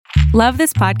Love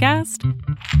this podcast?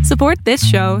 Support this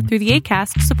show through the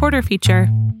Acast supporter feature.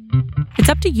 It's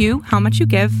up to you how much you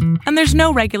give, and there's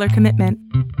no regular commitment.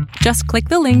 Just click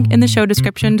the link in the show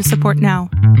description to support now.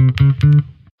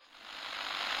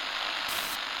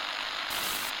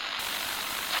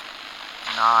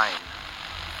 Nine,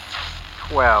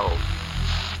 12,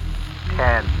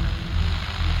 10,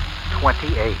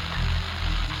 28,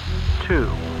 2,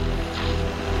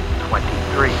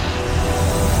 23.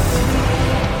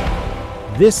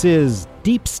 This is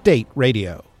Deep State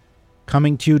Radio,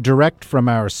 coming to you direct from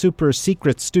our super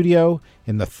secret studio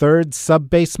in the third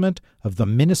sub-basement of the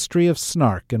Ministry of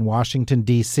Snark in Washington,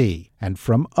 D.C., and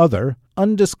from other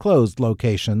undisclosed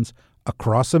locations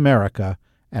across America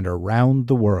and around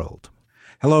the world.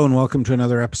 Hello and welcome to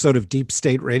another episode of Deep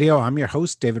State Radio. I'm your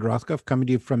host, David Rothkopf, coming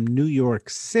to you from New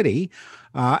York City.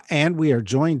 And we are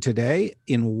joined today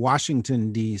in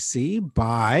Washington, D.C.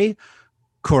 by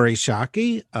Kori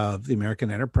Schake of the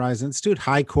American Enterprise Institute.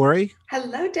 Hi, Kori.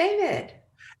 Hello, David.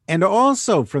 And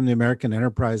also from the American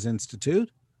Enterprise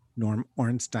Institute, Norm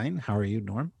Ornstein. How are you,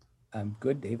 Norm? I'm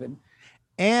good, David.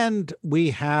 And we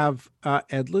have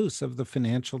Ed Luce of the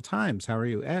Financial Times. How are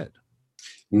you, Ed?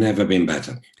 Never been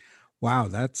better. Wow,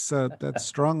 that's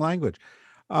strong language.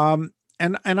 And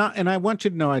I want you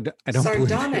to know I don't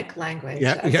sardonic language.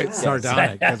 Yeah, well.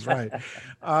 Sardonic. That's right.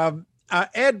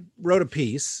 Ed wrote a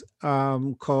piece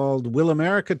called "Will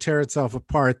America Tear Itself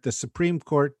Apart? The Supreme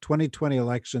Court 2020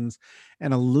 Elections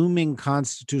and a Looming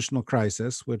Constitutional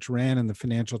Crisis," which ran in the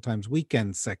Financial Times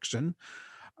weekend section.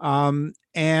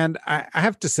 And I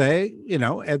have to say, you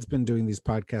know, Ed's been doing these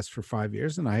podcasts for 5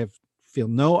 years, and I feel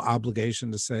no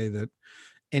obligation to say that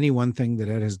any one thing that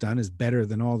Ed has done is better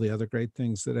than all the other great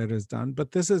things that Ed has done.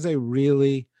 But this is a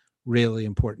really, really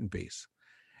important piece.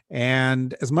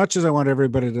 And as much as I want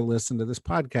everybody to listen to this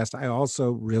podcast, I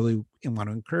also really want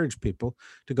to encourage people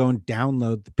to go and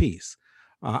download the piece.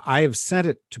 I have sent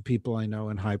it to people I know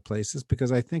in high places because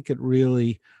I think it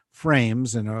really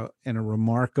frames in a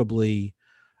remarkably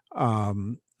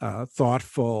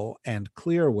thoughtful and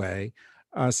clear way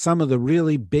some of the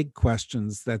really big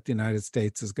questions that the United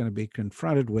States is going to be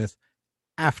confronted with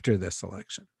after this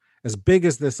election. As big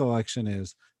as this election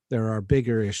is, there are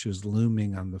bigger issues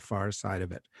looming on the far side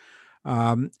of it.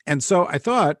 And so I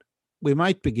thought we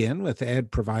might begin with Ed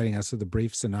providing us with a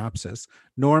brief synopsis.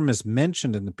 Norm is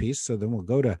mentioned in the piece, so then we'll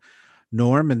go to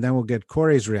Norm and then we'll get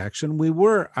Kori's reaction. We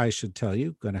were, I should tell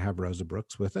you, going to have Rosa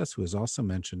Brooks with us, who is also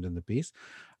mentioned in the piece.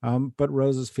 But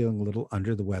Rosa's feeling a little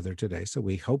under the weather today, so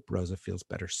we hope Rosa feels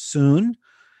better soon.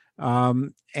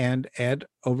 And Ed,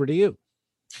 over to you.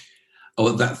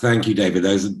 Oh, thank you, David.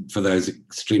 For those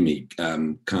extremely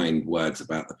kind words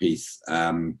about the piece.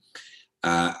 And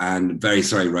very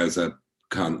sorry Rosa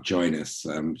can't join us.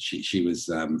 She was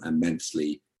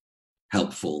immensely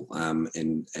helpful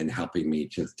in helping me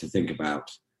to think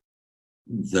about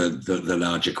the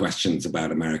larger questions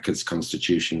about America's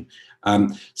Constitution.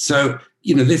 So,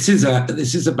 you know, this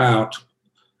is about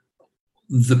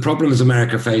the problems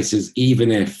America faces,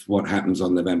 even if what happens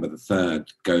on November the 3rd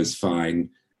goes fine.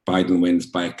 Biden wins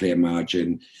by a clear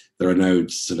margin. There are no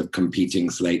sort of competing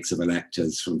slates of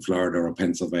electors from Florida or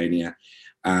Pennsylvania.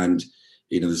 And,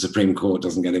 you know, the Supreme Court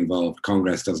doesn't get involved.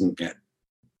 Congress doesn't get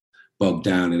bogged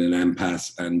down in an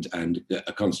impasse, and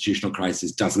a constitutional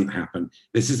crisis doesn't happen.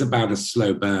 This is about a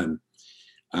slow burn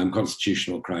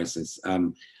constitutional crisis.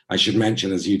 I should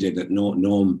mention, as you did, that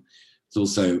Norm is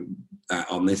also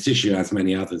on this issue, as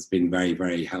many others, been very,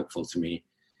 very helpful to me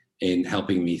in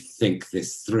helping me think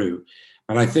this through.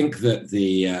 And I think that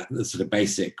the sort of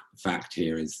basic fact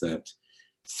here is that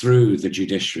through the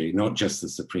judiciary, not just the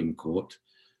Supreme Court,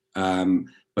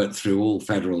 but through all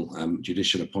federal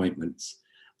judicial appointments,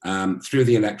 through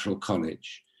the Electoral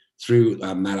College, through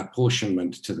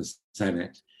malapportionment to the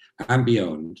Senate and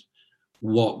beyond,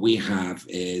 what we have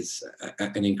is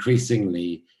an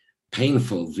increasingly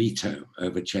painful veto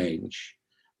over change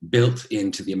built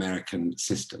into the American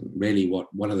system. Really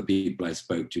what one of the people I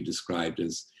spoke to described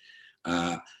as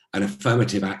an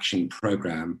affirmative action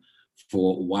program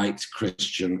for white,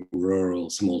 Christian, rural,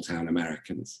 small-town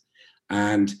Americans.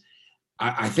 And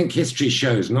I think history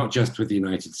shows, not just with the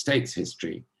United States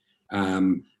history,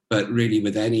 but really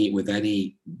with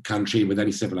any country, with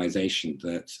any civilization,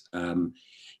 that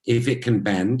if it can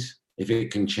bend, if it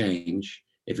can change,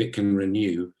 if it can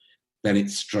renew, then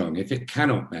it's strong. If it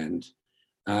cannot bend,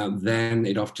 then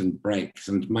it often breaks.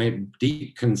 And my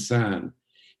deep concern,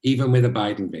 even with a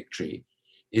Biden victory,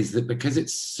 is that because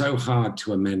it's so hard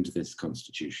to amend this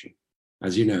Constitution,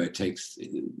 as you know, it takes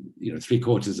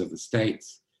 3/4 of the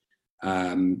states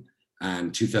and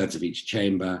 2/3 of each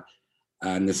chamber,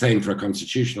 and the same for a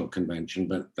constitutional convention,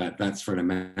 but that's for an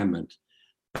amendment.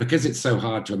 Because it's so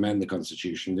hard to amend the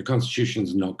Constitution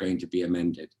is not going to be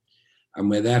amended. And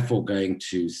we're therefore going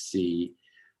to see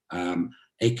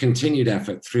a continued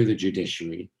effort through the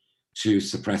judiciary to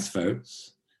suppress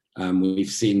votes. We've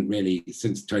seen really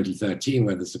since 2013,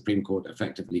 where the Supreme Court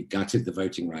effectively gutted the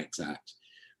Voting Rights Act,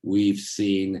 we've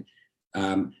seen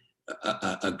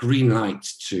a green light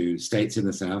to states in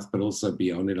the South, but also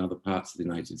beyond in other parts of the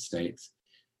United States,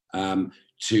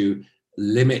 to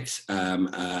limit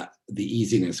the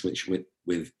easiness with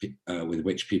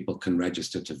which people can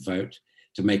register to vote,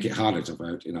 to make it harder to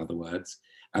vote, in other words.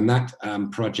 And that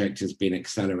project has been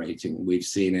accelerating. We've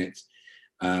seen it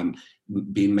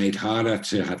being made harder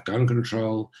to have gun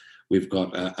control. We've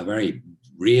got a very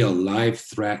real live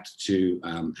threat to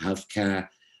healthcare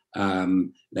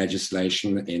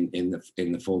legislation in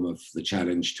the form of the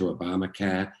challenge to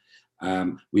Obamacare.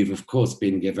 We've of course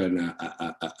been given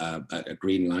a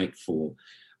green light for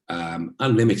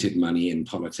unlimited money in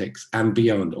politics and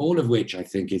beyond, all of which I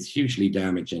think is hugely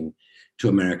damaging to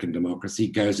American democracy,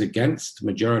 goes against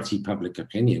majority public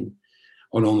opinion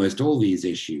on almost all these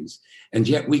issues, and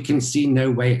yet we can see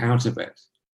no way out of it.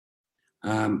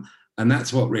 And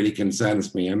that's what really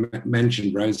concerns me. I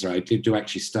mentioned Rosa. I did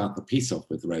actually start the piece off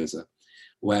with Rosa,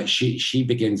 where she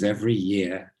begins every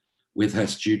year with her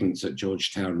students at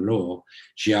Georgetown Law.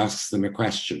 She asks them a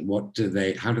question: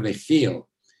 how do they feel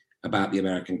about the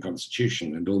American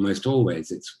Constitution? And almost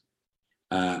always it's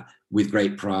with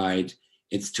great pride.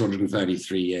 It's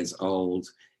 233 years old.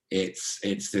 It's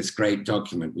this great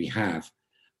document we have.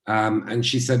 And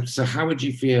she said, so how would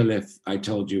you feel if I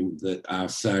told you that our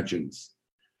surgeons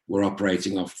were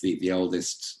operating off the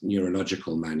oldest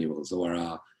neurological manuals, or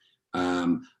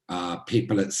our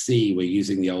people at sea were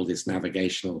using the oldest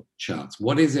navigational charts?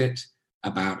 What is it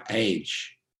about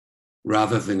age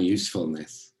rather than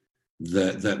usefulness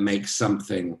that makes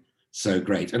something so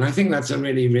great? And I think that's a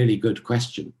really, really good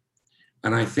question.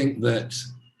 And I think that,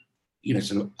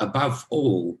 sort of above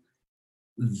all,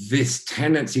 this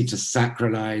tendency to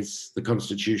sacralize the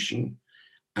Constitution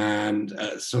and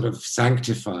sort of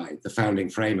sanctify the founding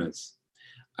framers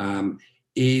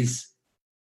is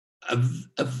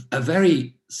a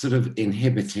very sort of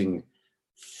inhibiting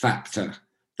factor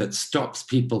that stops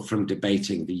people from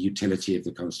debating the utility of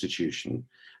the Constitution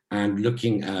and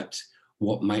looking at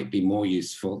what might be more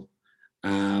useful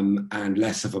and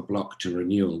less of a block to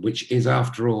renewal, which is,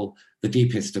 after all, the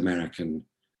deepest American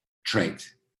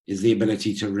trait, is the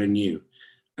ability to renew.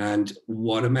 And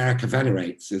what America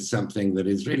venerates is something that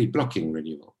is really blocking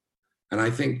renewal. And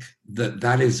I think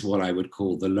that is what I would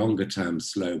call the longer term,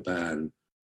 slow burn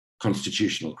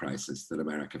constitutional crisis that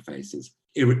America faces,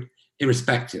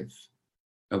 irrespective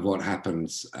of what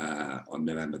happens on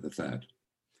November the 3rd.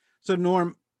 So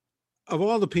Norm, of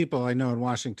all the people I know in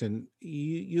Washington,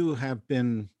 you have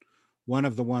been one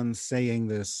of the ones saying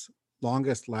this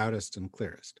longest, loudest, and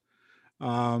clearest.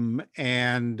 I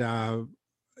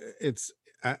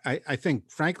think,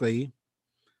 frankly, a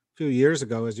few years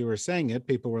ago, as you were saying it,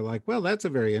 people were like, well, that's a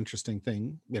very interesting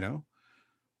thing,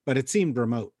 but it seemed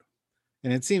remote,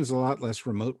 and it seems a lot less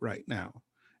remote right now.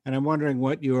 And I'm wondering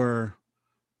what your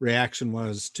reaction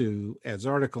was to Ed's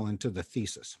article and to the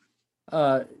thesis.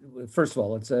 First of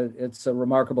all, it's a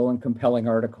remarkable and compelling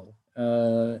article.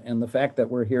 And the fact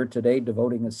that we're here today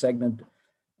devoting a segment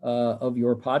of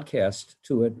your podcast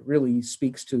to it really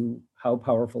speaks to how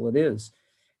powerful it is.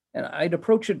 And I'd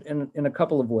approach it in a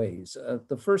couple of ways.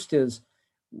 The first is,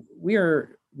 we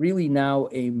are really now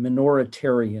a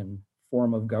minoritarian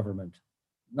form of government,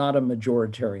 not a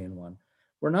majoritarian one.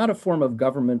 We're not a form of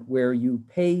government where you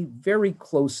pay very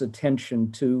close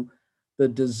attention to the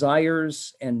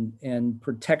desires and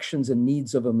protections and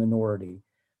needs of a minority,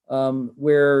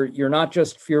 where you're not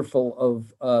just fearful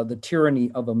of the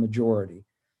tyranny of a majority,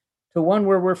 to one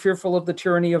where we're fearful of the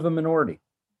tyranny of a minority.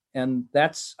 And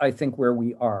that's, I think, where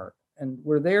we are. And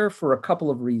we're there for a couple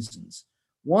of reasons.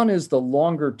 One is the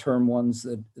longer term ones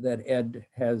that Ed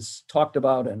has talked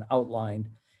about and outlined.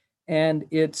 And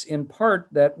it's in part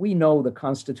that we know the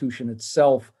Constitution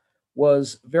itself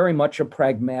was very much a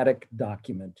pragmatic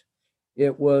document.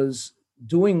 It was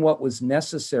doing what was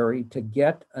necessary to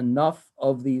get enough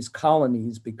of these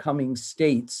colonies becoming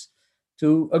states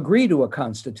to agree to a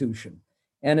constitution.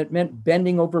 And it meant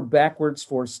bending over backwards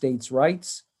for states'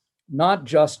 rights, not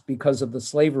just because of the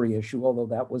slavery issue, although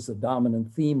that was the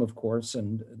dominant theme, of course,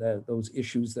 and those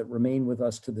issues that remain with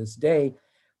us to this day,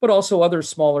 but also other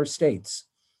smaller states.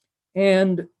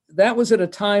 And that was at a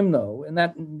time, though, and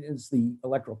that is the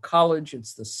Electoral College,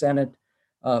 it's the Senate,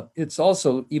 it's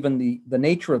also even the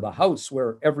nature of the House,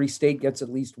 where every state gets at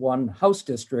least one House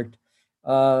district,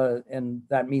 And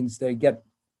that means they get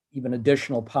even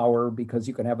additional power because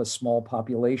you can have a small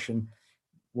population,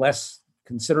 less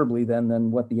considerably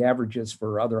than what the average is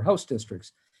for other House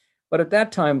districts. But at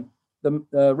that time,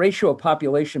 the ratio of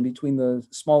population between the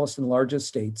smallest and largest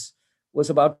states was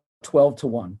about 12 to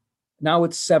 1. Now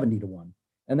it's 70 to 1.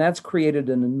 And that's created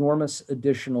an enormous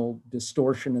additional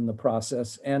distortion in the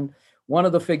process. And one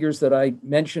of the figures that I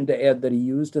mentioned to Ed that he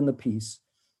used in the piece,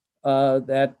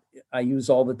 that I use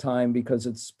all the time because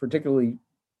it's particularly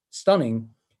stunning,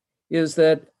 is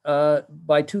that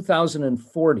by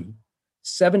 2040,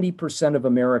 70% of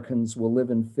Americans will live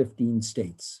in 15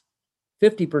 states.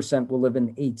 50% will live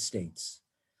in 8 states.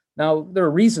 Now, there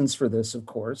are reasons for this, of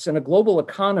course. In a global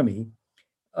economy,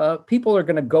 people are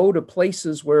going to go to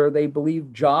places where they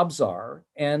believe jobs are,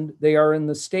 and they are in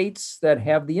the states that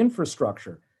have the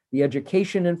infrastructure, the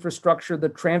education infrastructure, the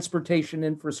transportation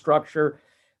infrastructure,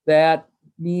 that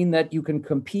mean that you can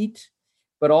compete,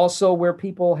 but also where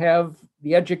people have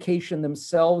the education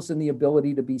themselves and the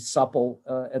ability to be supple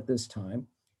at this time.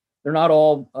 They're not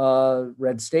all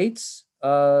red states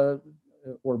or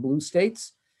blue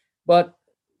states, but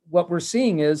what we're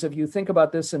seeing is, if you think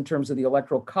about this in terms of the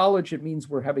Electoral College, it means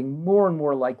we're having more and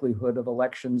more likelihood of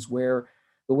elections where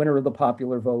the winner of the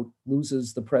popular vote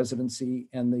loses the presidency,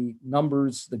 and the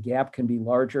numbers, the gap can be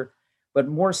larger. But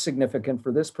more significant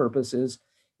for this purpose is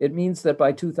it means that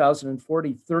by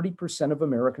 2040, 30% of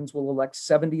Americans will elect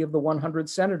 70 of the 100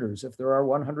 senators, if there are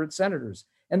 100 senators.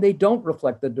 And they don't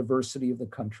reflect the diversity of the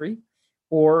country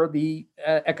or the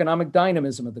economic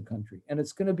dynamism of the country. And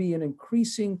it's going to be an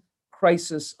increasing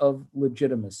crisis of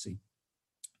legitimacy.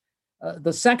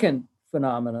 The second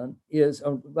phenomenon is,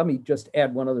 let me just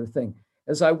add one other thing.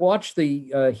 As I watched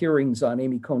the hearings on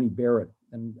Amy Coney Barrett,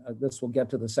 and this will get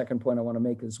to the second point I want to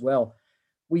make as well,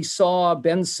 we saw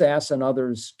Ben Sasse and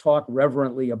others talk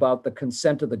reverently about the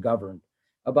consent of the governed,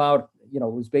 about, it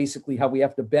was basically how we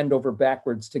have to bend over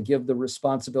backwards to give the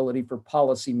responsibility for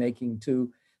policy making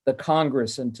to the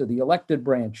Congress and to the elected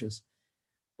branches.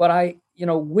 But I,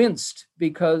 winced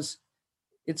because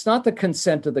it's not the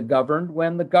consent of the governed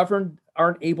when the governed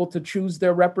aren't able to choose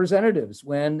their representatives,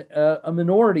 when a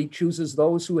minority chooses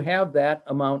those who have that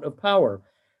amount of power.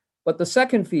 But the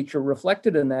second feature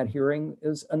reflected in that hearing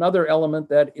is another element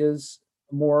that is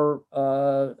more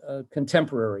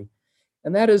contemporary,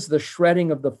 and that is the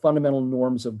shredding of the fundamental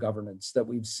norms of governance that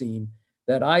we've seen,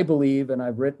 that I believe, and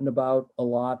I've written about a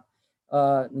lot,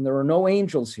 and there are no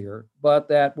angels here, but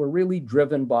that were really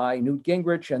driven by Newt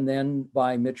Gingrich and then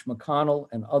by Mitch McConnell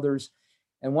and others.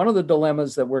 And one of the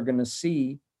dilemmas that we're going to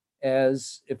see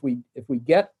as if we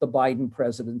get the Biden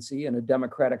presidency and a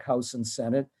Democratic House and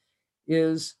Senate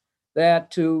is that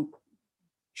to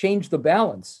change the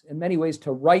balance, in many ways,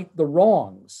 to right the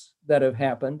wrongs that have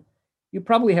happened, you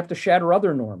probably have to shatter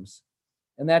other norms.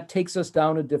 And that takes us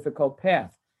down a difficult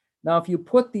path. Now, if you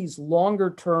put these longer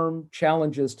term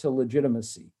challenges to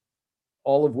legitimacy,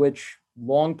 all of which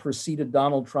long preceded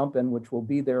Donald Trump and which will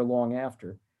be there long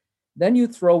after, then you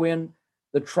throw in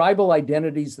the tribal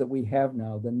identities that we have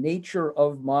now, the nature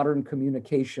of modern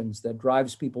communications that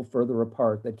drives people further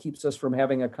apart, that keeps us from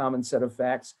having a common set of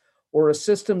facts, or a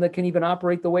system that can even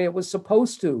operate the way it was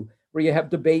supposed to, where you have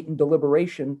debate and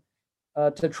deliberation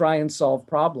to try and solve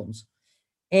problems,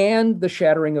 and the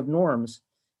shattering of norms.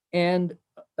 And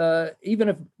even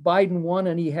if Biden won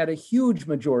and he had a huge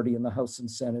majority in the House and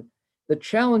Senate, the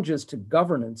challenges to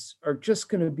governance are just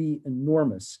going to be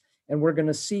enormous. And we're going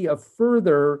to see a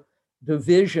further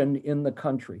division in the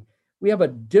country. We have a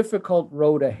difficult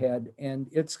road ahead, and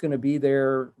it's going to be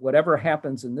there, whatever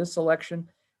happens in this election,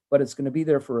 but it's going to be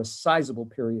there for a sizable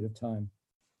period of time.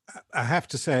 I have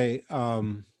to say, for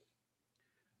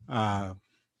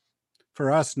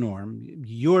us, Norm,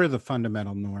 you're the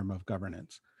fundamental norm of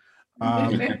governance.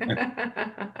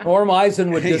 Norm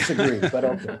Eisen would disagree, but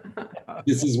okay.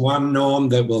 This is one norm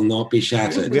that will not be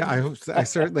shattered. Yeah, I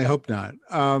certainly hope not.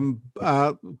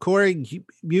 Corey,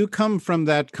 you come from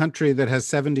that country that has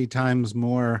 70 times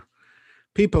more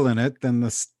people in it than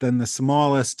the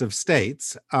smallest of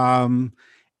states. And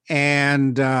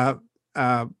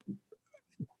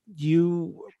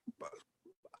you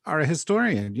are a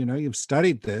historian. You've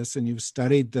studied this, and you've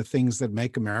studied the things that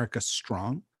make America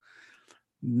strong.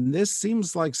 This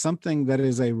seems like something that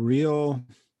is a real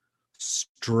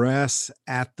stress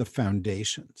at the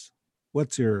foundations.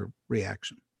 What's your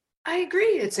reaction? I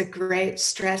agree. It's a great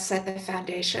stress at the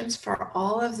foundations for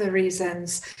all of the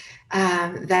reasons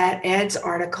that Ed's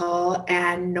article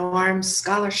and Norm's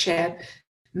scholarship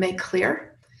make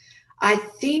clear. I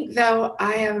think, though,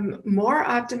 I am more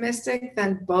optimistic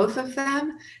than both of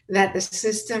them that the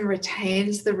system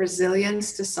retains the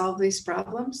resilience to solve these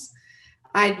problems.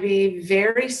 I'd be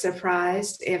very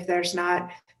surprised if there's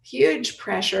not huge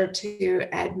pressure to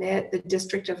admit the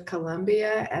District of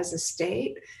Columbia as a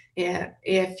state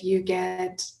if you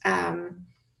get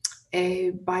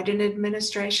a Biden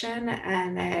administration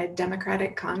and a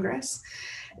Democratic Congress.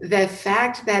 The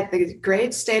fact that the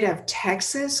great state of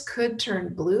Texas could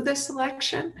turn blue this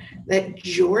election, that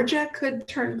Georgia could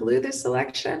turn blue this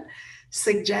election,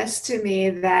 suggests to me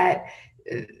that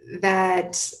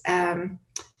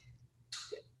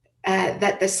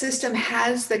the system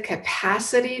has the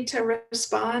capacity to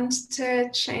respond to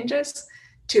changes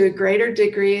to a greater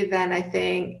degree than I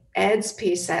think Ed's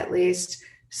piece at least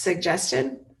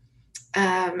suggested.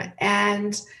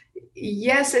 And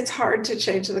yes, it's hard to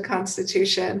change the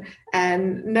Constitution.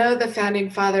 And no, the founding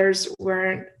fathers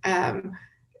weren't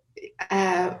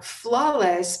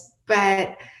flawless,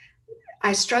 but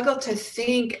I struggle to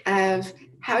think of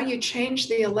how you change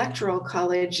the Electoral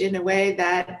College in a way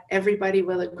that everybody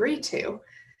will agree to,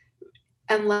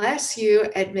 unless you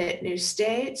admit new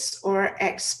states or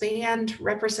expand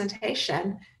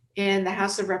representation in the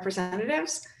House of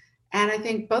Representatives. And I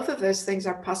think both of those things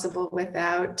are possible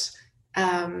without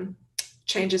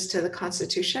changes to the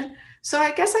Constitution. So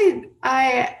I guess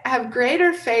I have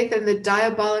greater faith in the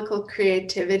diabolical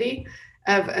creativity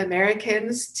of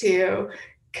Americans to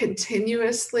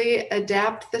continuously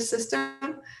adapt the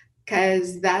system,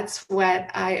 because that's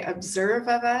what I observe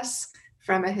of us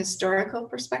from a historical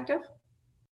perspective.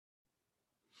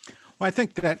 Well, I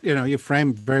think that, you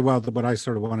framed very well what I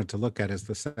sort of wanted to look at as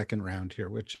the second round here,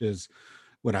 which is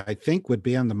what I think would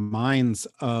be on the minds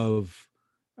of,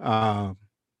 the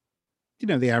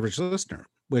average listener,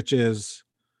 which is,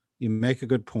 you make a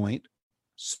good point.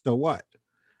 So what?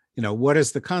 What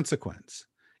is the consequence?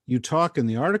 You talk in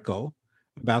the article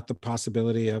about the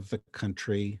possibility of the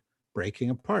country breaking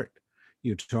apart.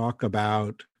 You talk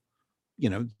about,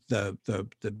 the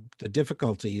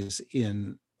difficulties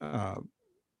in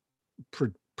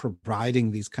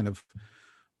providing these kind of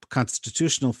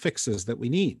constitutional fixes that we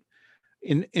need.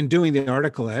 In doing the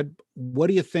article, Ed, what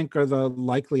do you think are the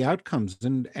likely outcomes,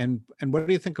 and what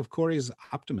do you think of Corey's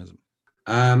optimism?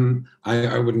 I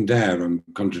wouldn't dare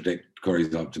contradict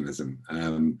Corey's optimism.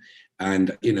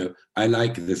 And, I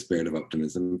like the spirit of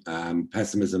optimism.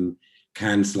 Pessimism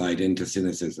can slide into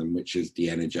cynicism, which is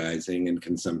de-energizing and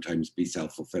can sometimes be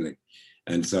self-fulfilling.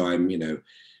 And so I'm,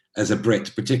 as a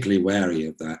Brit, particularly wary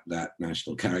of that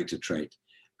national character trait.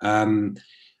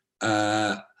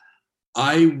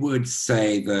 I would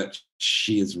say that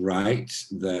she is right,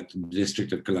 that the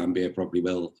District of Columbia probably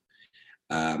will,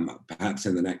 perhaps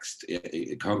in the next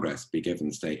Congress, be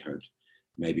given statehood.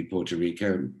 Maybe Puerto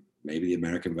Rico, maybe the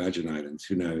American Virgin Islands,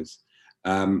 who knows.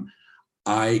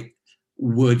 I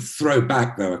would throw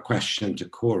back, though, a question to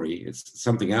Corey. It's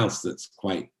something else that's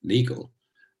quite legal,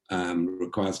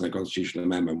 requires a constitutional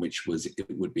amendment, which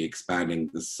would be expanding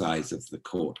the size of the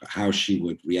court, how she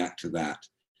would react to that.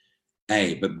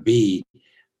 A, but B,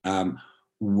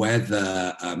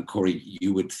 whether, Corey,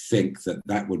 you would think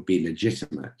that would be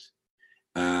legitimate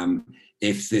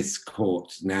if this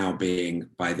court now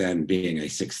by then being a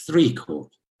 6-3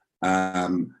 court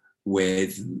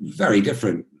with very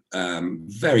different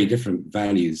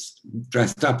values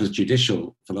dressed up as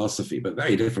judicial philosophy, but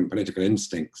very different political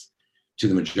instincts to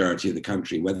the majority of the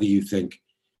country, whether you think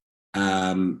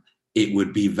it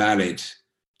would be valid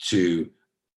to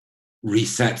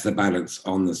reset the balance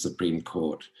on the Supreme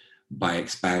Court by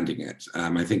expanding it.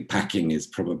 I think packing is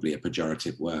probably a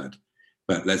pejorative word,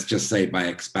 but let's just say by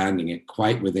expanding it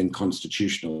quite within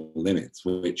constitutional limits,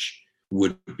 which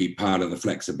would be part of the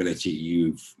flexibility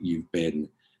you've been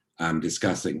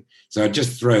discussing. So I'd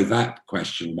just throw that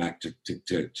question back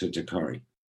to Corey.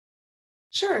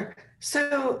 Sure.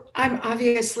 So I'm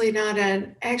obviously not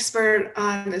an expert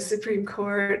on the Supreme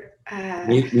Court.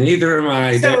 Neither am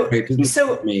I.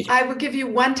 So I will give you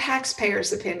one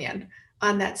taxpayer's opinion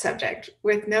on that subject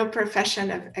with no profession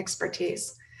of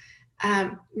expertise.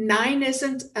 9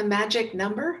 isn't a magic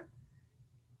number.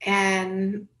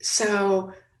 And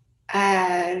so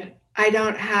I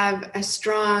don't have a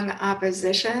strong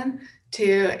opposition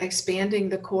to expanding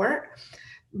the court.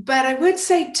 But I would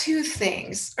say 2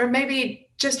 things, or maybe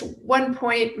just one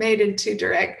point made in 2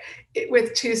 direct,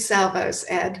 with 2 salvos,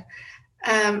 Ed.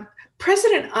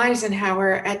 President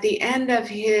Eisenhower, at the end of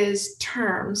his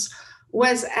terms,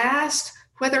 was asked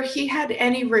whether he had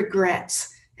any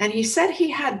regrets. And he said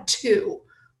he had 2,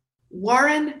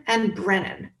 Warren and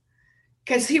Brennan,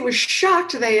 because he was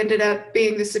shocked they ended up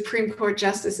being the Supreme Court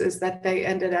justices that they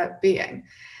ended up being.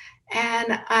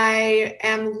 And I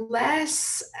am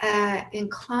less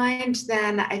inclined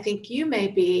than I think you may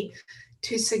be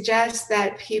to suggest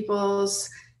that people's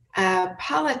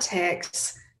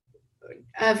politics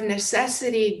of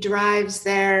necessity drives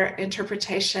their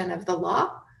interpretation of the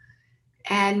law.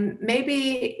 And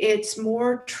maybe it's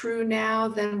more true now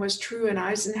than was true in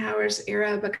Eisenhower's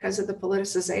era because of the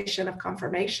politicization of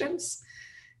confirmations,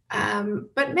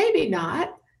 but maybe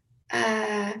not.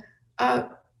 I'd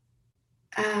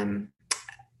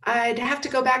have to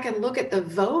go back and look at the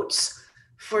votes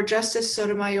for Justice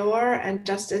Sotomayor and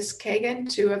Justice Kagan,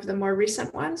 two of the more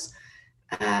recent ones,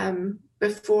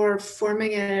 before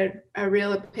forming a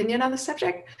real opinion on the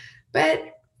subject.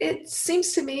 But it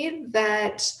seems to me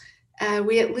that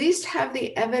we at least have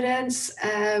the evidence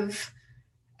of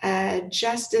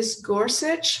Justice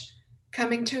Gorsuch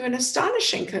coming to an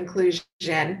astonishing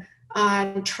conclusion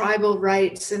on tribal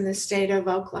rights in the state of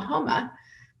Oklahoma.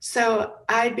 So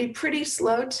I'd be pretty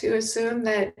slow to assume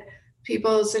that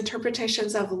people's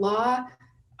interpretations of law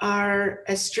are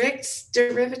a strict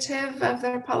derivative of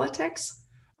their politics.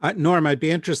 Norm, I'd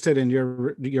be interested in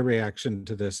your reaction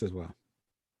to this as well.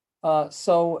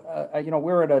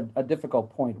 We're at a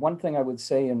difficult point. One thing I would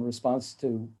say in response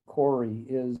to Corey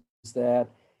is that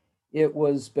it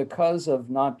was because of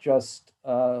not just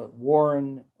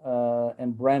Warren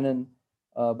and Brennan,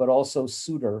 but also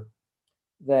Souter,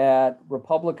 that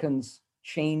Republicans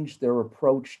changed their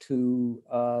approach to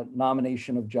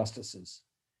nomination of justices.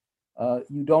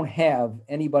 You don't have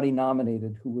anybody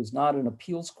nominated who was not an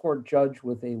appeals court judge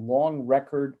with a long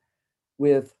record,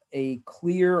 with a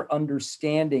clear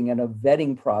understanding and a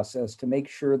vetting process to make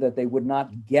sure that they would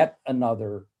not get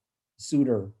another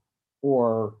Souter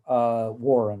or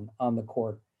Warren on the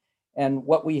court. And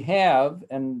what we have,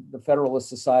 and the Federalist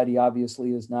Society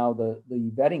obviously is now the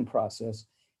vetting process,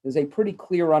 is a pretty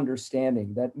clear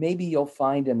understanding that maybe you'll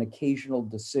find an occasional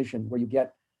decision where you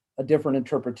get a different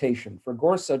interpretation. For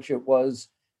Gorsuch, it was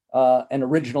an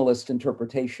originalist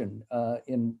interpretation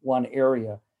in one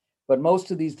area. But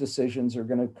most of these decisions are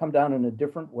going to come down in a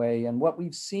different way. And what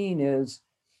we've seen is,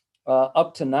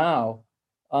 up to now,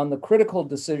 on the critical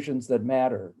decisions that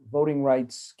matter, voting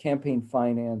rights, campaign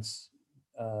finance,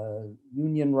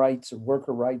 union rights or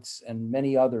worker rights, and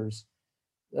many others,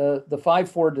 the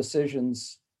 5-4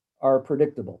 decisions are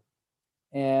predictable.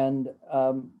 And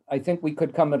I think we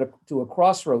could come to a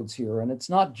crossroads here. And it's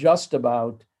not just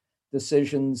about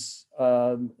decisions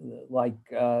like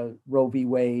Roe v.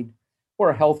 Wade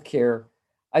or healthcare.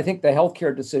 I think the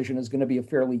healthcare decision is going to be a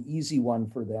fairly easy one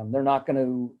for them. They're not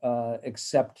going to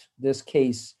accept this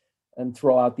case and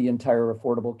throw out the entire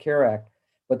Affordable Care Act,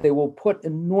 but they will put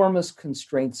enormous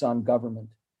constraints on government.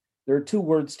 There are two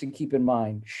words to keep in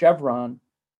mind: Chevron,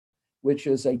 which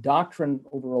is a doctrine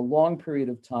over a long period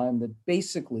of time that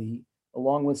basically,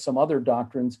 along with some other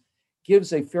doctrines,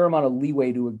 gives a fair amount of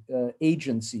leeway to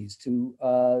agencies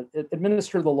to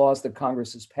administer the laws that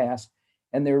Congress has passed.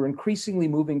 And they're increasingly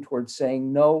moving towards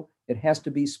saying, no, it has to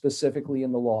be specifically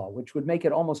in the law, which would make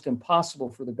it almost impossible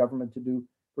for the government to do,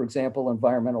 for example,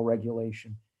 environmental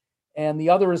regulation. And the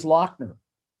other is Lochner,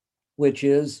 which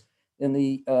is in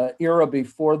the era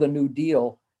before the New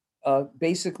Deal,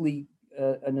 basically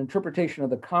an interpretation of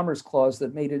the Commerce Clause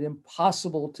that made it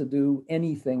impossible to do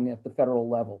anything at the federal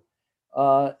level.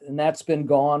 And that's been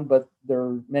gone, but there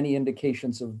are many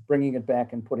indications of bringing it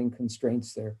back and putting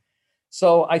constraints there.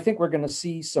 So I think we're going to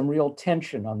see some real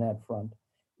tension on that front.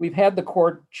 We've had the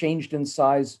court changed in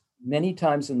size many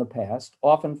times in the past,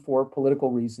 often for political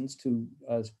reasons to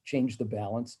change the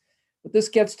balance. But this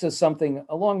gets to something,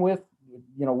 along with,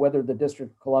 whether the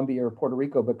District of Columbia or Puerto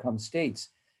Rico become states,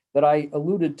 that I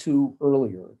alluded to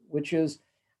earlier, which is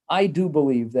I do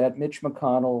believe that Mitch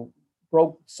McConnell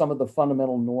broke some of the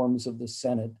fundamental norms of the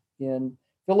Senate in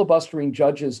filibustering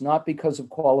judges, not because of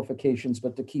qualifications,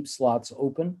 but to keep slots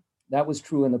open. That was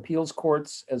true in appeals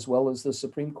courts as well as the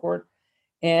Supreme Court.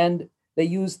 And they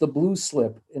used the blue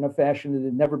slip in a fashion that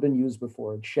had never been used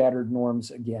before. It shattered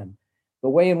norms again. The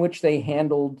way in which they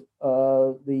handled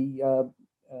the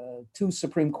two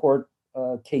Supreme Court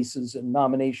cases and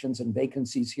nominations and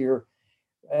vacancies here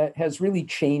has really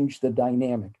changed the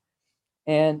dynamic.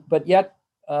 But yet,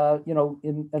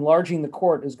 in enlarging the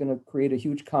court is going to create a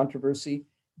huge controversy.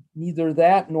 Neither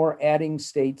that nor adding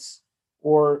states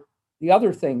or the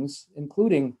other things,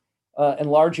 including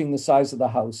enlarging the size of the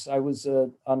House. I was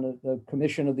on the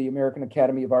commission of the American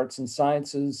Academy of Arts and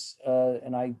Sciences,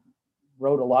 and I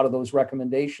wrote a lot of those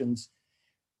recommendations.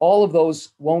 All of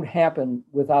those won't happen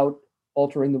without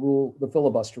altering the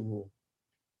filibuster rule.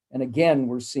 And again,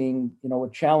 we're seeing, a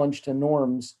challenge to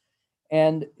norms.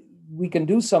 And we can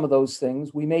do some of those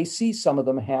things. We may see some of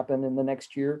them happen in the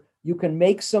next year. You can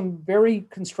make some very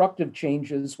constructive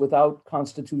changes without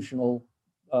constitutional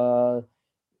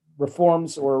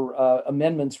reforms or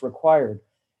amendments required.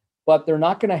 but they're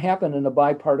not going to happen in a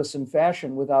bipartisan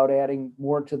fashion without adding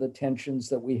more to the tensions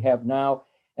that we have now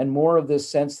and more of this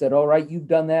sense that, all right, you've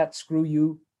done that, screw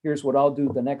you, here's what I'll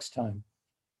do the next time.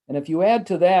 And if you add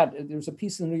to that, there's a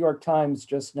piece in the New York Times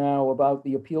just now about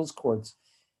the appeals courts,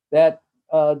 that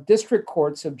district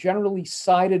courts have generally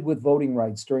sided with voting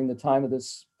rights during the time of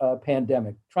this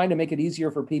pandemic, trying to make it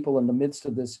easier for people in the midst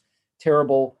of this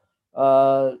terrible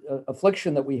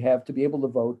affliction that we have to be able to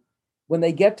vote. When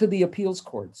they get to the appeals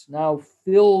courts, now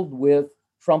filled with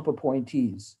Trump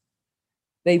appointees,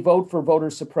 they vote for voter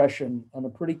suppression on a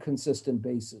pretty consistent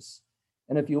basis.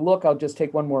 And if you look, I'll just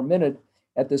take one more minute,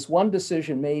 at this one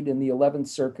decision made in the 11th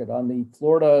Circuit on the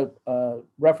Florida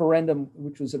referendum,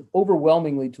 which was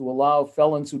overwhelmingly to allow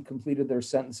felons who'd completed their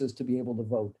sentences to be able to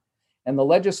vote. And the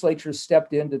legislature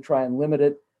stepped in to try and limit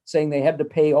it, saying they had to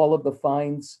pay all of the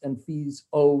fines and fees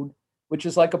owed, which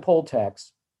is like a poll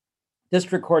tax.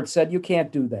 District court said, you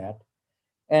can't do that.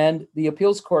 And the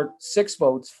appeals court, 6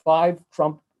 votes, 5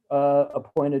 Trump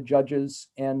appointed judges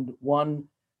and 1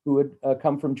 who had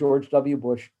come from George W.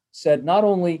 Bush, said not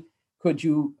only could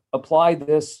you apply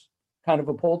this kind of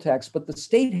a poll tax, but the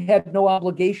state had no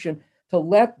obligation to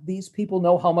let these people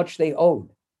know how much they owed.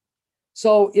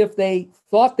 So if they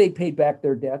thought they paid back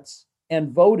their debts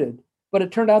and voted, but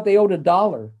it turned out they owed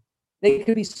 $1, they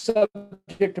could be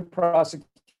subject to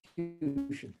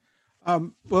prosecution.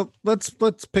 Well,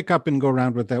 let's pick up and go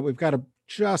around with that. We've got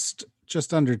just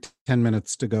under 10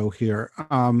 minutes to go here.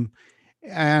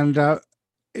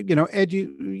 Ed,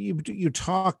 you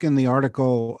talk in the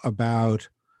article about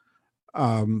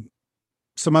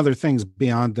some other things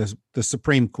beyond the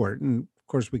Supreme Court, and of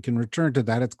course we can return to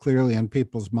that. It's clearly on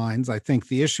people's minds. I think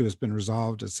the issue has been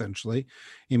resolved essentially.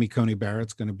 Amy Coney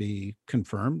Barrett's going to be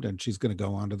confirmed, and she's going to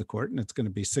go onto the court, and it's going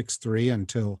to be 6-3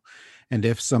 until and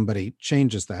if somebody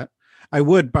changes that. I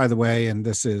would, by the way, and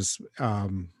this is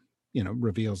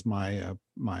reveals my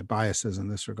biases in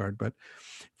this regard. But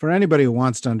for anybody who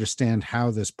wants to understand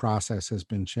how this process has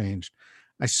been changed,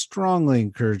 I strongly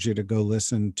encourage you to go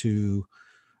listen to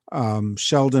Senator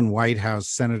Sheldon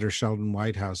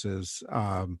Whitehouse's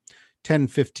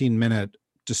 10-15 minute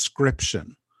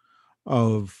description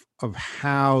of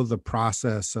how the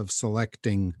process of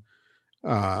selecting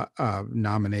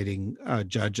nominating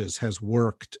judges has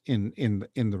worked in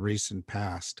the recent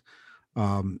past.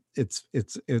 It's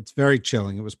very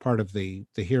chilling. It was part of the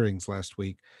hearings last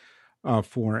week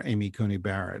for Amy Coney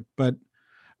Barrett, but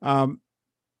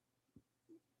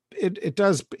it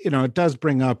does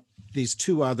bring up these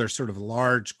 2 other sort of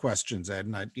large questions, Ed,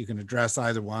 and you can address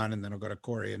either one, and then I'll go to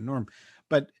Corey and Norm.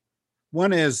 But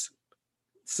one is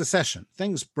secession.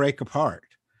 Things break apart.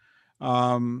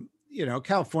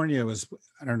 California was,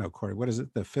 I don't know, Corey, what is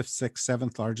it? The 5th, 6th,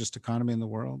 7th largest economy in the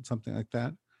world, something like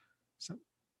that. So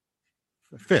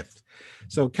 5th.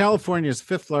 So California's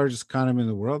 5th largest economy in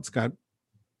the world. It's got,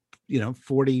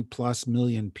 40 plus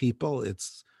million people.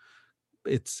 It's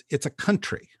a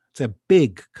country. It's a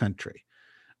big country.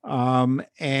 In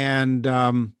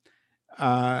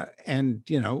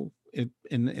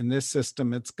this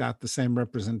system, it's got the same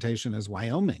representation as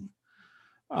Wyoming.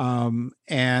 Which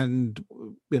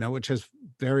has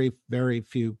very, very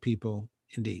few people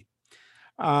indeed.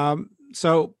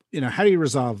 So, how do you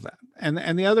resolve that?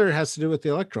 And the other has to do with the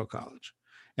Electoral College.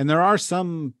 And there are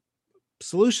some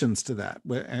solutions to that.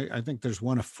 I think there's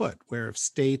one afoot where if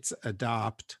states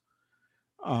adopt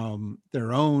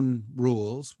their own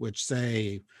rules, which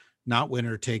say not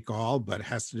winner take all, but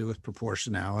has to do with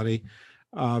proportionality,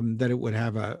 that it would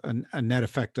have a net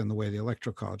effect on the way the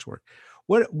Electoral College works.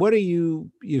 What do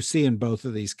you see in both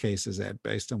of these cases, Ed,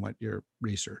 based on what your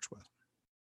research was?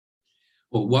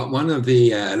 Well, one of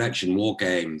the election war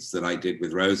games that I did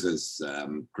with Rosa's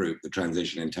group, the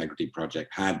Transition Integrity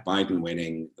Project, had Biden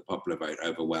winning the popular vote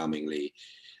overwhelmingly.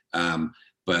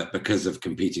 But because of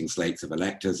competing slates of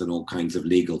electors and all kinds of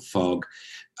legal fog,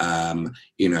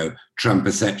 Trump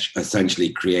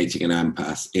essentially creating an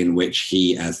impasse in which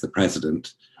he, as the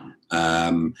president,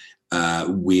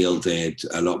 wielded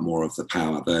a lot more of the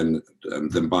power than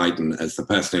Biden as the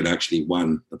person who'd actually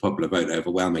won the popular vote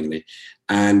overwhelmingly.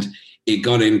 And it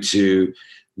got into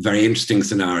very interesting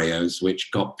scenarios, which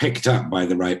got picked up by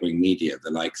the right-wing media, the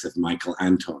likes of Michael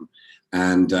Anton,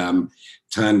 and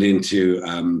turned into,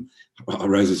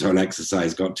 Rosa's whole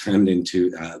exercise got turned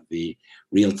into the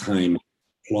real-time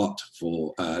plot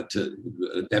for a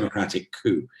democratic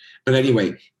coup. But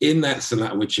anyway, in that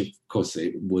scenario, which of course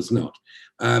it was not,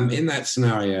 in that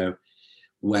scenario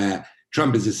where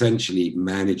Trump is essentially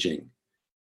managing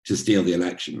to steal the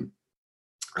election,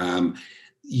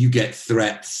 you get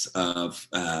threats of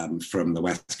from the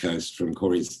West Coast, from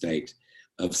Corey's state,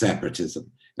 of separatism.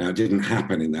 Now, it didn't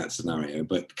happen in that scenario,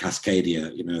 but Cascadia,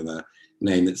 the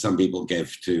name that some people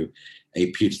give to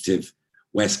a putative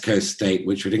West Coast state,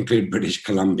 which would include British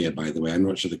Columbia, by the way. I'm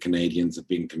not sure the Canadians have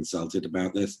been consulted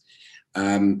about this,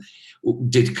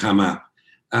 did come up.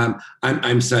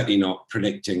 I'm certainly not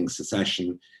predicting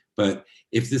secession, but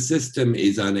if the system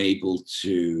is unable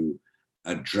to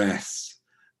address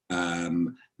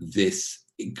this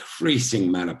increasing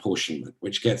malapportionment,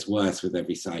 which gets worse with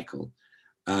every cycle,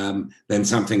 then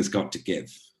something's got to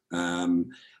give.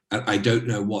 I don't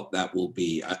know what that will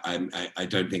be. I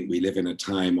don't think we live in a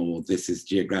time, or this is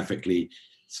geographically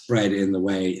spread in the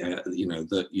way,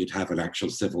 that you'd have an actual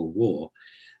civil war.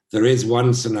 There is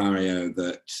one scenario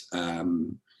that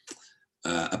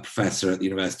a professor at the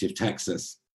University of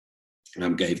Texas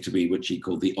gave to me, which he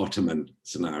called the Ottoman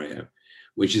scenario,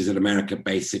 which is that America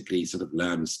basically sort of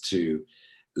learns to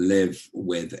live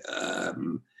with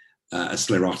a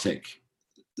sclerotic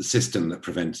system that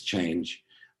prevents change.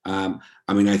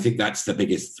 I think that's the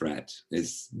biggest threat,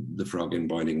 is the frog in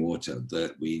boiling water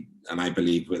and I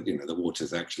believe the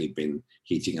water's actually been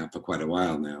heating up for quite a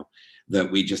while now, that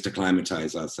we just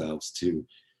acclimatize ourselves to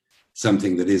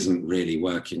something that isn't really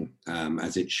working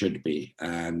as it should be,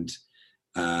 and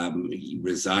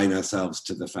resign ourselves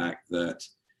to the fact that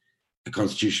a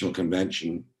constitutional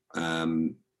convention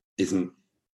isn't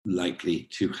likely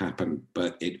to happen,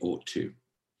 but it ought to.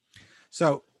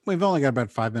 So we've only got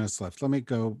about 5 minutes left. Let me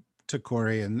go to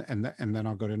Corey and then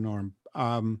I'll go to Norm.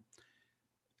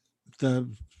 The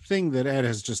thing that Ed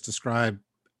has just described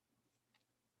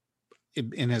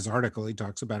in his article, he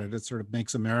talks about it. It sort of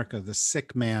makes America the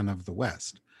sick man of the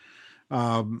West.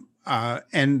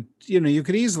 And, you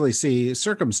could easily see a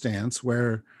circumstance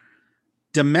where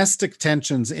domestic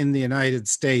tensions in the United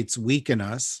States weaken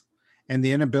us, and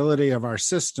the inability of our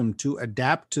system to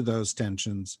adapt to those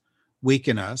tensions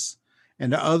weaken us,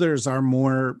 and others are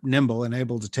more nimble and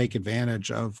able to take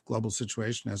advantage of global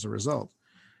situation as a result.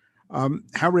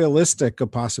 How realistic a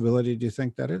possibility do you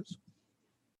think that is?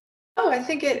 Oh, I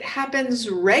think it happens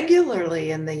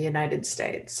regularly in the United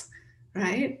States,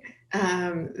 right?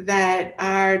 That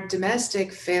our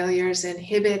domestic failures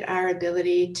inhibit our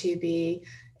ability to be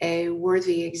a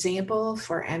worthy example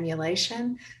for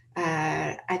emulation.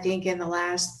 I think in the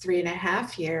last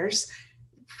 3.5 years,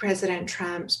 President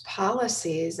Trump's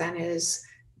policies and his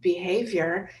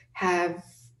behavior have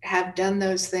done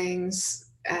those things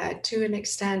to an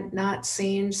extent not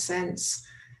seen since,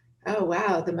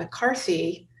 the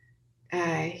McCarthy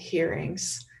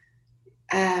hearings.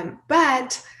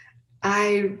 But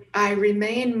I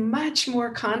remain much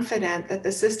more confident that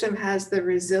the system has the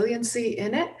resiliency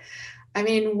in it. I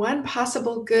mean, one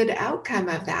possible good outcome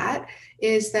of that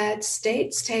is that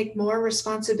states take more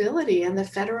responsibility and the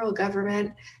federal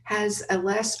government has a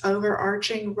less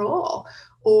overarching role,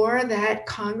 or that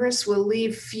Congress will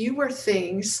leave fewer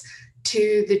things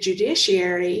to the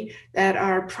judiciary that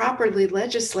are properly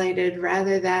legislated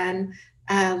rather than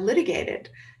litigated.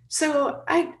 So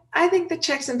I think the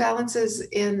checks and balances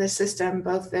in the system,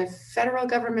 both the federal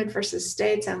government versus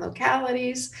states and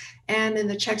localities, and in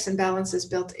the checks and balances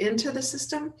built into the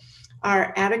system,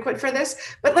 are adequate for this.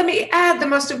 But let me add the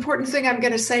most important thing I'm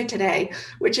going to say today,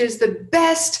 which is the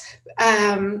best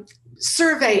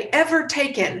survey ever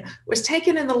taken was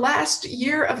taken in the last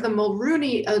year of the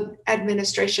Mulroney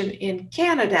administration in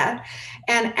Canada.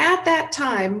 And at that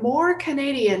time, more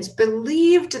Canadians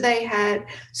believed they had,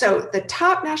 so the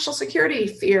top national security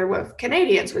fear of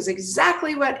Canadians was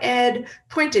exactly what Ed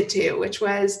pointed to, which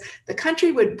was the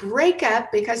country would break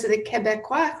up because of the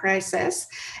Quebecois crisis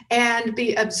and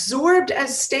be absorbed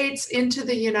as states into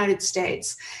the United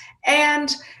States.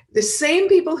 And the same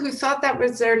people who thought that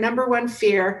was their number one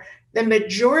fear, the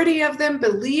majority of them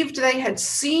believed they had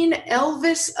seen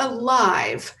Elvis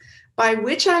alive, by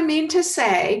which I mean to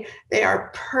say they are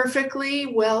perfectly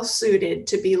well suited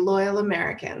to be loyal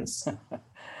Americans.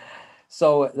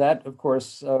 So that, of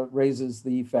course, raises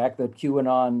the fact that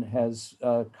QAnon has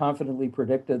confidently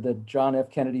predicted that John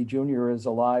F. Kennedy Jr. is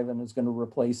alive and is going to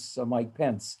replace Mike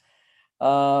Pence.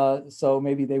 So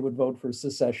maybe they would vote for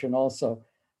secession also.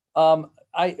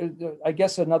 I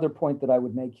guess another point that I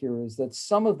would make here is that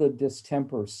some of the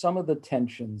distemper, some of the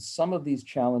tensions, some of these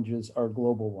challenges are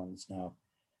global ones now.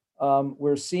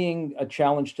 We're seeing a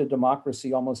challenge to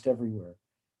democracy almost everywhere.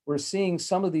 We're seeing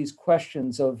some of these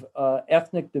questions of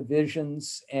ethnic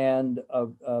divisions and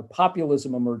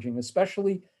populism emerging,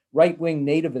 especially right-wing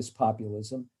nativist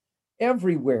populism,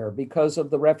 everywhere because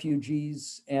of the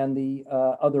refugees and the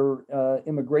other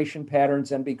immigration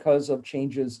patterns and because of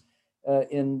changes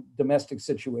in domestic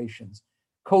situations.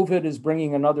 COVID is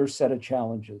bringing another set of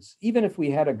challenges. Even if we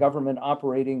had a government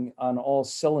operating on all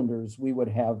cylinders, we would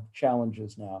have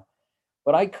challenges now.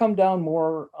 But I come down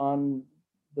more on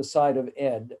the side of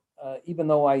Ed, even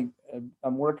though I'm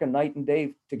working night and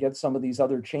day to get some of these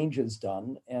other changes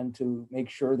done and to make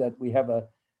sure that we have a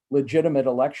legitimate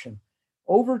election.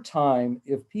 Over time,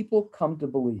 if people come to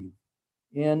believe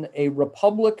in a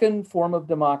Republican form of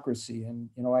democracy, and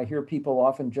I hear people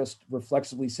often just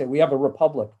reflexively say, we have a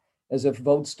republic, as if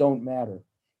votes don't matter.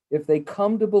 If they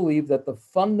come to believe that the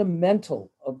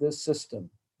fundamental of this system,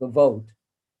 the vote,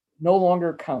 no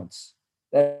longer counts,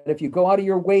 that if you go out of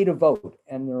your way to vote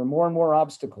and there are more and more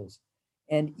obstacles,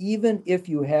 and even if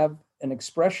you have an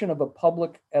expression of a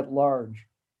public at large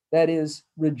that is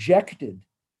rejected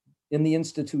in the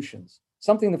institutions,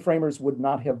 something the framers would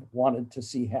not have wanted to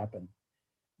see happen,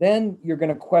 then you're going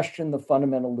to question the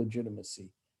fundamental legitimacy.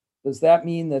 Does that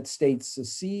mean that states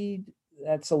secede?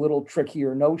 That's a little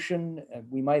trickier notion.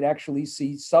 We might actually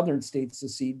see southern states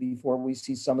secede before we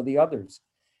see some of the others.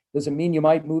 Does it mean you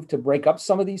might move to break up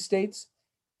some of these states?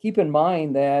 Keep in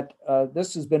mind that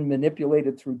this has been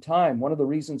manipulated through time. One of the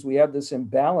reasons we have this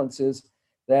imbalance is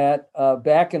that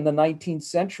back in the 19th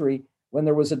century, when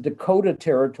there was a Dakota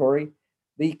territory,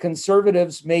 the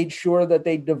conservatives made sure that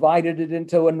they divided it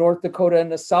into a North Dakota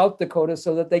and a South Dakota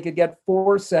so that they could get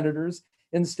 4 senators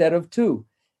instead of 2.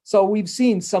 So we've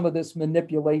seen some of this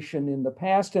manipulation in the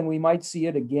past, and we might see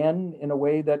it again in a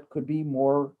way that could be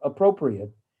more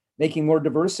appropriate, making more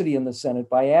diversity in the Senate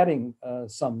by adding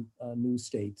some new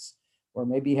states, or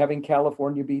maybe having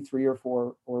California be 3 or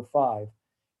 4 or 5.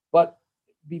 But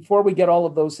before we get all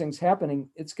of those things happening,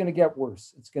 it's going to get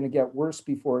worse. It's going to get worse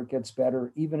before it gets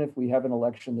better, even if we have an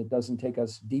election that doesn't take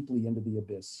us deeply into the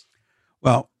abyss.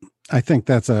 Well, I think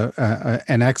that's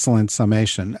an excellent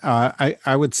summation.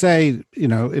 I would say,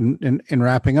 in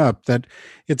wrapping up, that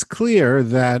it's clear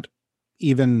that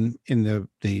even in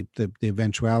the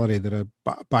eventuality that a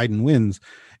Biden wins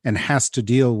and has to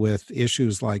deal with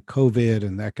issues like COVID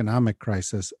and the economic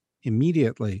crisis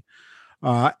immediately,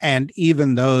 and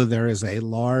even though there is a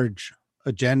large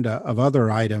agenda of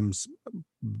other items,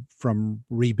 from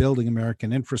rebuilding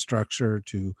American infrastructure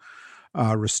to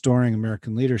restoring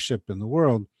American leadership in the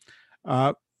world,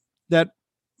 that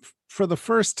for the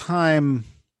first time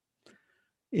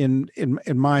in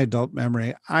my adult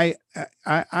memory, I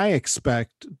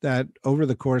expect that over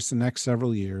the course of the next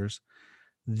several years,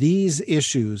 these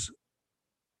issues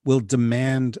will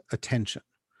demand attention.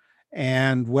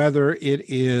 And whether it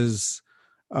is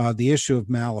the issue of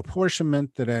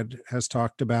malapportionment that Ed has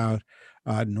talked about,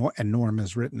 and Norm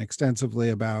has written extensively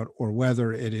about, or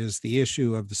whether it is the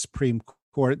issue of the Supreme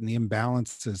Court and the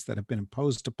imbalances that have been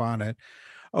imposed upon it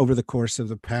over the course of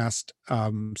the past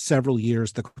several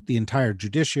years, the entire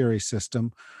judiciary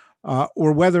system,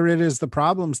 or whether it is the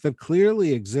problems that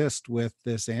clearly exist with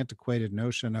this antiquated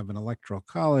notion of an electoral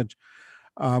college,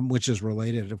 which is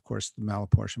related, of course, to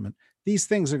malapportionment. These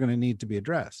things are going to need to be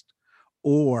addressed,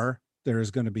 or there is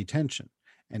going to be tension.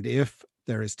 And if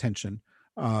there is tension,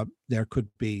 there could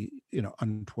be,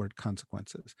 untoward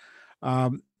consequences.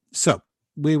 So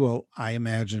we will, I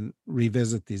imagine,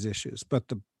 revisit these issues. But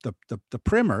the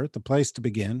primer, the place to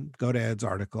begin, go to Ed's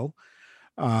article,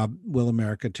 Will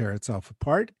America Tear Itself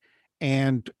Apart,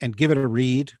 and give it a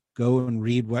read. Go and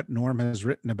read what Norm has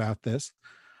written about this,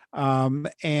 and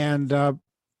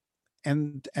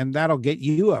that'll get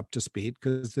you up to speed,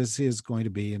 because this is going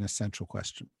to be an essential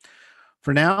question.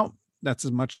 For now, that's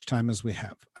as much time as we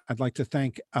have. I'd like to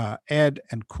thank Ed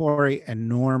and Corey and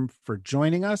Norm for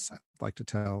joining us. I'd like to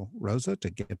tell Rosa to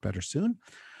get better soon.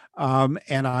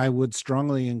 And I would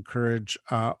strongly encourage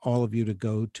all of you to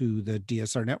go to the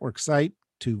DSR Network site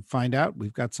to find out.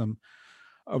 We've got some,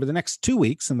 over the next 2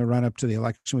 weeks in the run up to the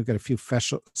election, we've got a few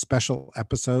special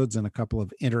episodes and a couple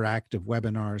of interactive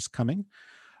webinars coming,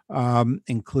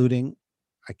 including,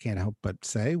 I can't help but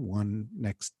say, one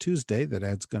next Tuesday that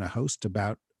Ed's going to host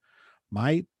about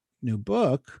my new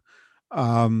book.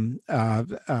 And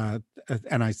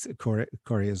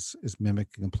Corey is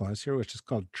mimicking applause here, which is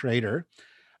called Traitor,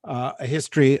 A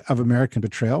History of American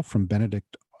Betrayal from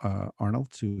Benedict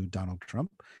Arnold to Donald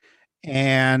Trump.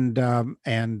 And I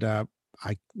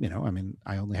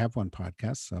only have one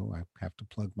podcast, so I have to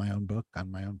plug my own book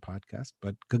on my own podcast,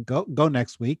 but go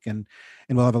next week and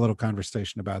we'll have a little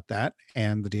conversation about that.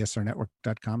 And the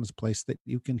DSRnetwork.com is a place that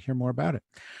you can hear more about it.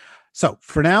 So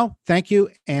for now, thank you,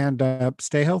 and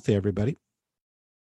stay healthy, everybody.